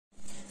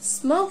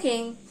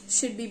Smoking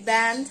should be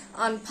banned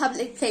on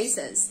public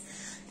places.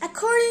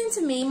 According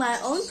to me, my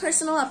own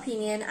personal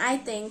opinion, I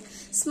think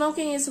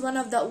smoking is one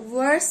of the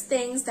worst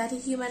things that a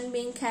human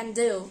being can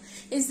do.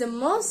 It's the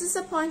most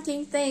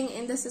disappointing thing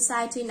in the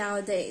society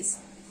nowadays.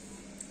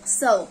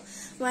 So,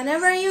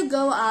 whenever you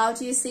go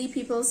out, you see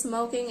people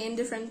smoking in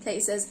different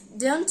places,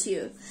 don't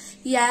you?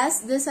 Yes,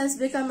 this has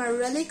become a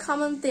really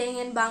common thing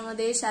in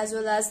Bangladesh as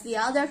well as the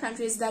other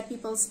countries that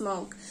people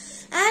smoke.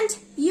 And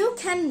you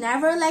can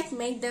never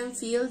make them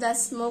feel that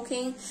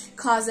smoking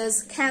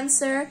causes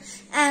cancer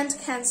and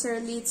cancer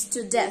leads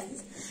to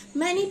death.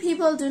 Many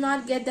people do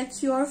not get the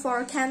cure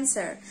for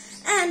cancer,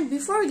 and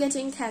before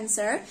getting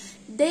cancer,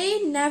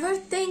 they never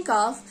think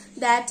of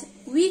that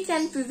we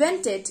can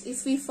prevent it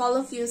if we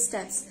follow few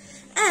steps.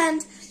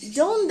 And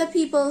don't the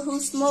people who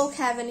smoke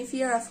have any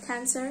fear of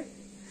cancer?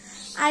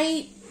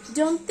 I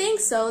don't think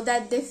so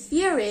that they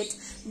fear it,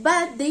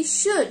 but they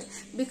should,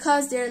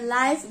 because their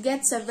life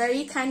gets a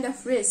very kind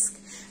of risk.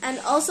 And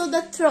also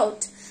the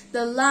throat,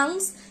 the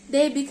lungs,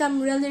 they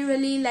become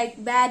really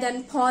bad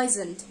and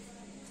poisoned.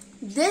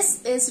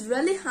 This is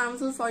really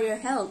harmful for your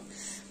health.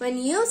 When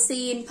you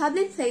see in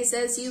public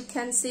places, you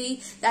can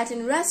see that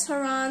in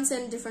restaurants,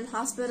 in different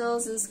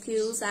hospitals, in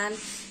schools, and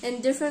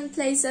in different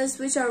places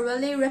which are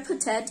really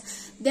reputed,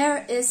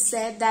 there is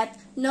said that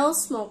no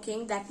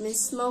smoking, that means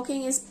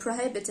smoking is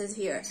prohibited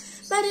here.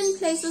 But in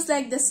places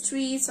like the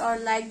streets or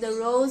like the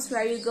roads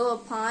where you go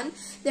upon,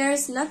 there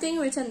is nothing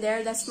written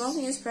there that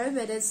smoking is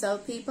prohibited, so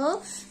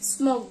people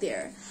smoke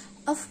there.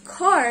 Of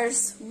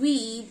course,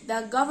 we,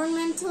 the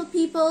governmental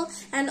people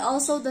and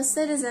also the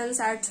citizens,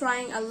 are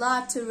trying a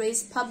lot to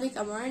raise public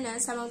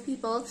awareness among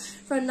people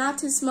for not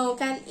to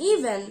smoke, and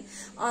even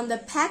on the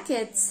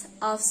packets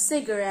of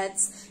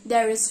cigarettes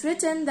there is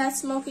written that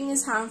smoking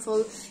is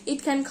harmful,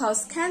 it can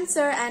cause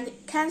cancer, and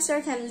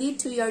cancer can lead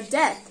to your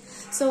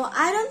death. So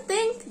I don't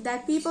think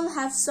that people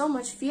have so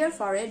much fear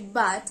for it,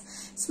 but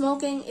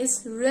smoking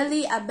is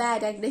really a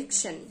bad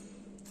addiction.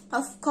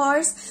 Of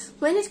course,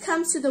 when it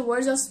comes to the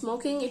words of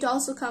smoking, it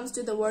also comes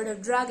to the word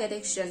of drug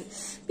addiction.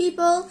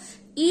 People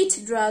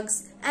eat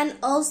drugs and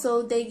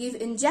also they give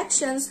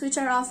injections which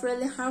are of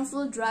really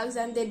harmful drugs,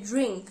 and they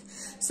drink.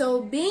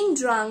 So being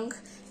drunk,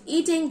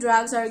 eating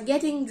drugs, or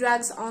getting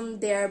drugs on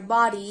their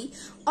body,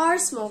 or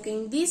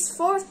smoking, these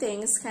four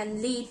things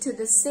can lead to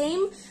the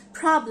same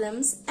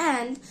problems,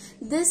 and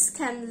this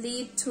can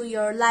lead to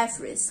your life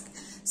risk.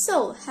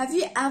 So have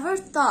you ever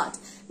thought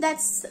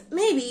that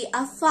maybe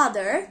a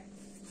father,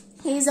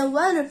 he is a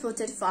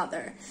well-reputed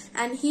father,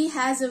 and he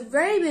has a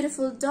very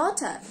beautiful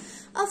daughter.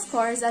 Of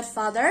course, that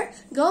father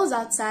goes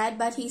outside,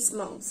 but he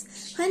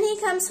smokes. When he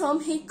comes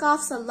home, he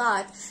coughs a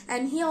lot,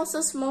 and he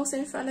also smokes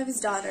in front of his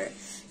daughter.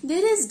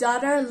 Did his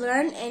daughter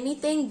learn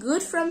anything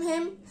good from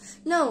him?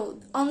 No,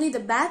 only the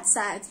bad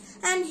sides.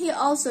 And he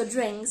also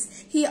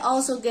drinks. He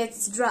also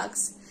gets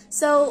drugs.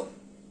 So,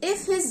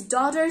 if his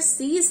daughter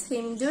sees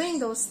him doing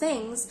those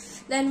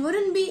things, then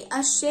wouldn't be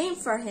a shame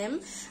for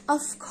him?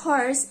 Of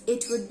course,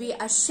 it would be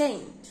a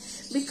shame.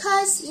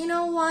 Because, you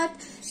know what,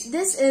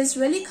 this is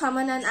really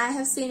common, and I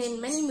have seen in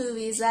many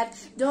movies that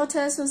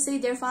daughters who see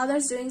their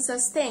fathers doing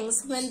such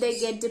things, when they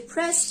get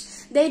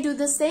depressed, they do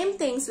the same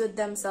things with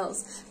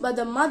themselves. But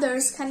the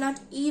mothers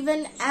cannot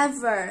even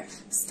ever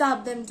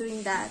stop them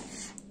doing that.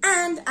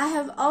 And I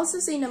have also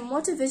seen a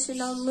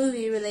motivational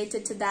movie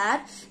related to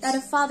that a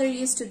father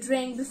used to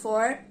drink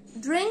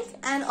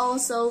and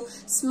also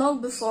smoke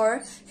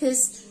before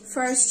his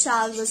first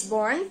child was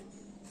born.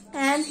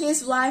 And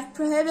his wife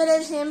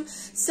prohibited him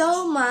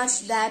so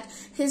much that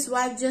his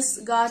wife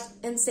just got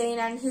insane,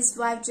 and his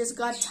wife just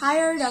got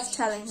tired of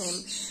telling him.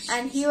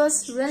 And he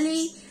was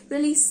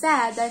really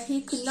sad that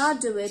he could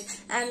not do it.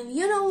 And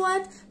you know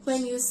what?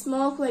 When you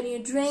smoke, when you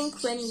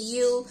drink, when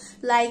you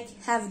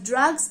have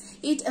drugs,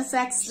 it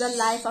affects the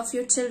life of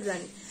your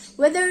children.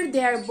 Whether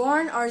they are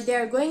born or they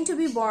are going to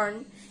be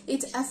born,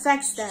 it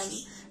affects them.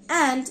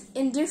 And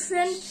in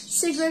different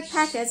cigarette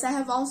packets, I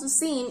have also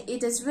seen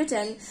it is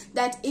written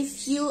that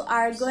if you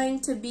are going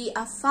to be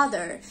a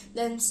father,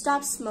 then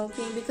stop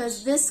smoking,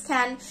 because this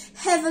can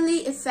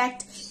heavily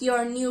affect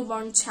your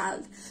newborn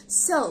child.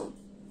 So,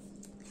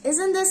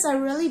 isn't this a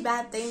really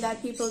bad thing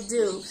that people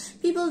do?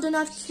 People do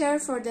not care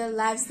for their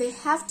lives. They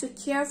have to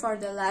care for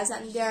their lives,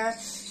 and there are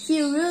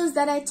few rules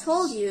that I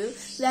told you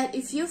that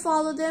if you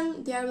follow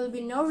them, there will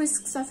be no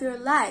risks of your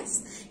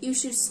lives. You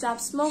should stop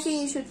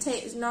smoking, you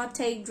should not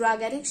take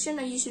drug addiction,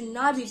 or you should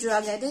not be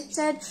drug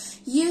addicted.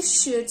 You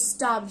should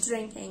stop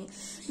drinking,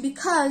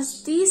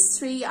 because these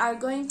three are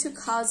going to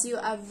cause you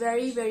a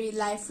very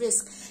life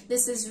risk.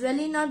 This is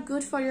really not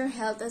good for your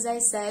health, as I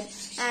said.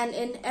 And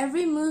in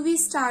every movie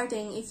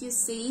starting, if you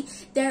see,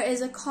 there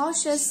is a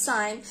cautious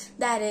sign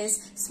that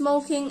is,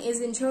 smoking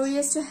is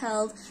injurious to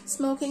health,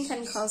 smoking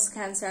can cause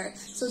cancer.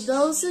 So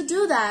those who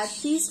do that,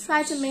 please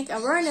try to make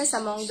awareness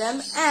among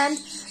them. And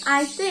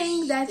I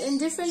think that in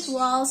different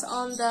walls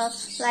on the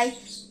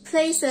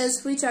places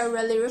which are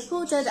really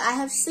reputed, I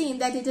have seen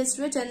that it is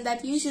written that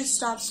you should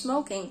stop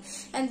smoking,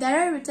 and there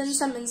are written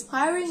some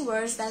inspiring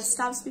words that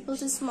stops people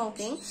to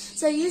smoking.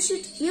 So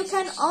you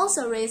can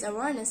also raise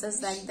awarenesses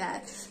like that.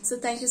 So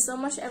thank you so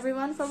much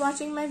everyone for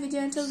watching my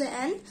video until the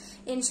end.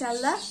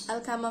 Inshallah,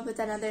 I'll come up with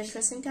another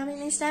interesting topic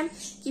next time.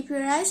 Keep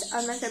your eyes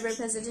on my favorite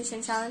presentation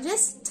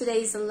challenges. Today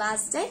is the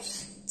last day,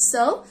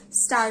 so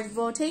start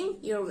voting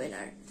your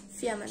winner.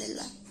 Fi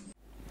amanillah.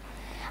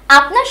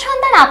 আপনার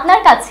সন্তান আপনার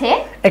কাছে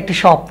একটি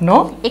স্বপ্ন,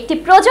 একটি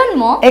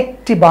প্রজন্ম,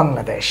 একটি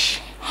বাংলাদেশ।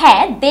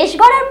 হ্যাঁ, দেশ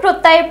গড়ার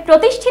প্রত্যয়ে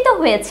প্রতিষ্ঠিত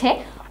হয়েছে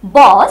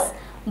বস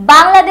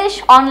Bangladesh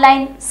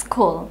online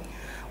school.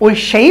 We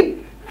shape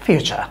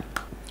future.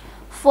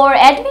 For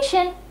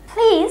admission,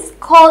 please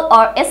call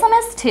or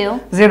SMS to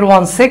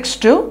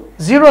 0162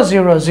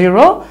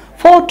 000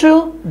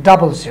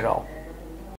 4200.